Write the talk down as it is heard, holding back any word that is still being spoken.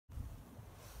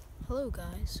Hello guys,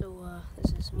 so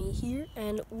this is me here,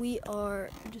 and we are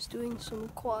just doing some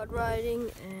quad riding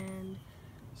and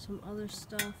some other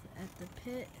stuff at the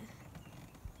pit.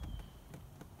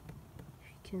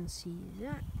 You can see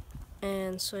that.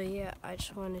 And so yeah, I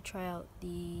just wanted to try out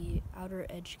the outer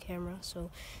edge camera, so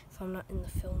if I'm not in the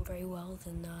film very well,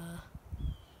 then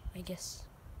I guess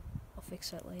I'll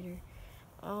fix that later.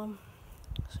 So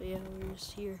yeah, we're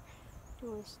just here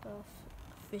doing stuff,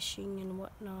 fishing and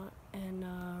whatnot, and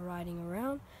riding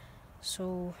around.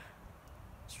 So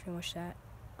that's pretty much that.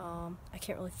 I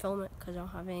can't really film it because I don't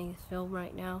have anything to film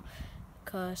right now,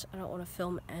 because I don't want to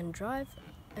film and drive,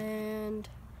 and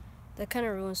that kind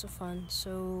of ruins the fun.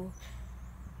 So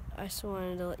I still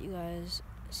wanted to let you guys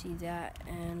see that,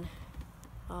 and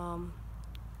so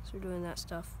we're doing that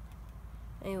stuff.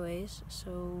 Anyways,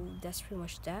 so that's pretty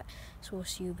much that. So we'll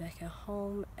see you back at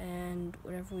home and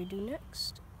whatever we do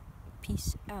next.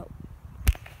 Peace out.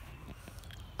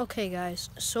 Okay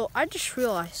guys, so I just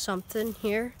realized something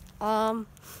here.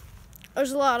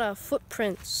 There's a lot of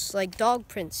footprints, like dog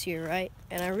prints here, right?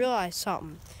 And I realized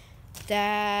something,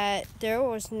 that there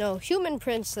was no human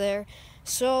prints there.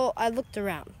 So I looked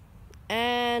around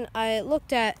and I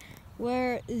looked at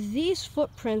where these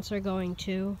footprints are going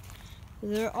to.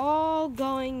 They're all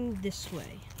going this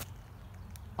way.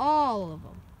 All of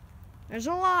them. There's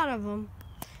a lot of them.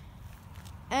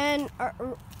 And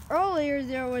earlier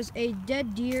there was a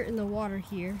dead deer in the water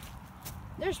here.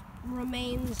 There's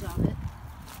remains of it.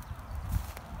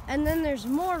 And then there's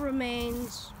more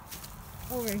remains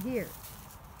over here.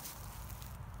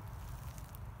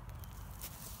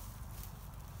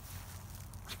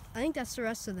 I think that's the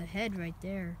rest of the head right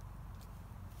there.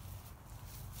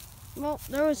 Well,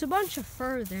 there was a bunch of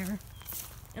fur there,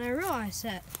 and I realized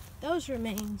that those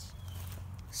remains,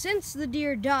 since the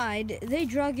deer died, they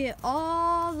drug it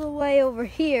all the way over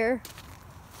here,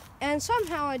 and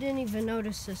somehow I didn't even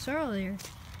notice this earlier,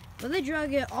 but they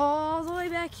drug it all the way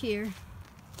back here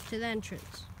to the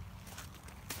entrance.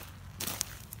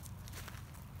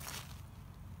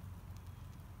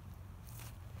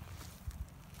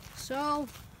 So,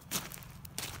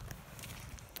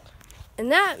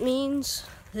 and that means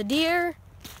the deer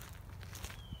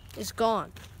is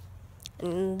gone,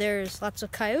 and there's lots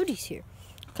of coyotes here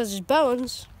because there's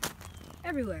bones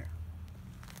everywhere.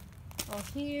 All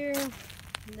here,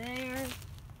 there.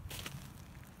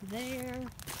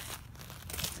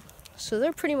 So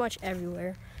they're pretty much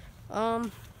everywhere.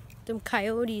 Them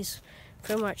coyotes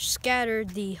pretty much scattered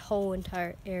the whole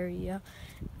entire area,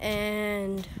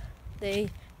 and they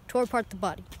tore apart the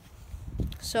body.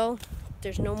 So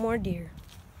there's no more deer.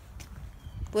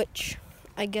 Which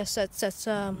I guess that's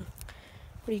what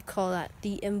do you call that?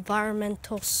 The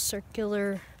environmental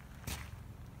circular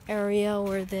area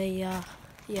where they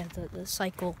the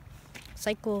cycle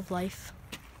of life.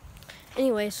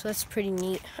 Anyway, so that's pretty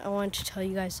neat. I wanted to tell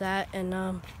you guys that,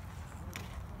 and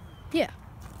yeah.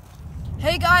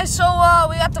 Hey guys, so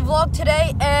we got the vlog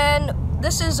today, and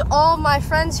this is all my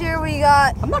friends here. We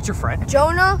got I'm not your friend.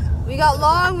 Jonah. We got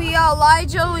Long, we got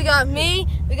Elijah, we got me,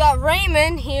 we got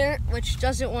Raymond here, which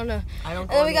doesn't want to, and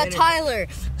then we got Tyler.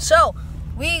 So,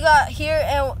 we got here,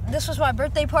 and this was my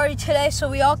birthday party today, so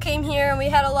we all came here, and we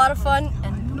had a lot of fun,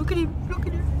 and look at him, look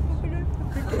at him,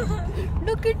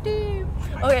 look at him.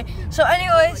 Okay, so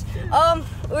anyways,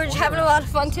 we're just having a lot of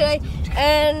fun today,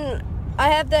 and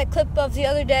I have that clip of the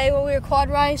other day when we were quad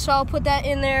riding, so I'll put that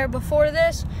in there before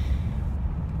this,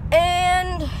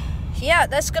 and yeah,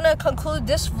 that's gonna conclude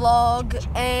this vlog,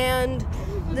 and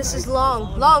this is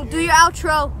Long. Long, do your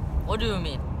outro. What do you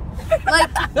mean?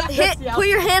 Like, put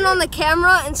your hand on the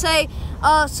camera and say,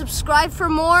 subscribe for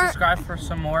more. Subscribe for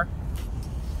some more.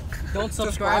 Don't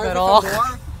subscribe at all.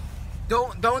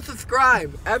 Don't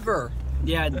subscribe, ever.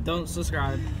 Yeah, don't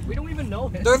subscribe. We don't even know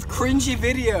him. There's cringy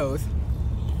videos.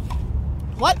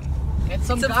 What? And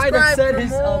some Subscribe guy that said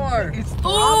for his more.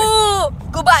 Ooh,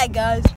 goodbye, guys.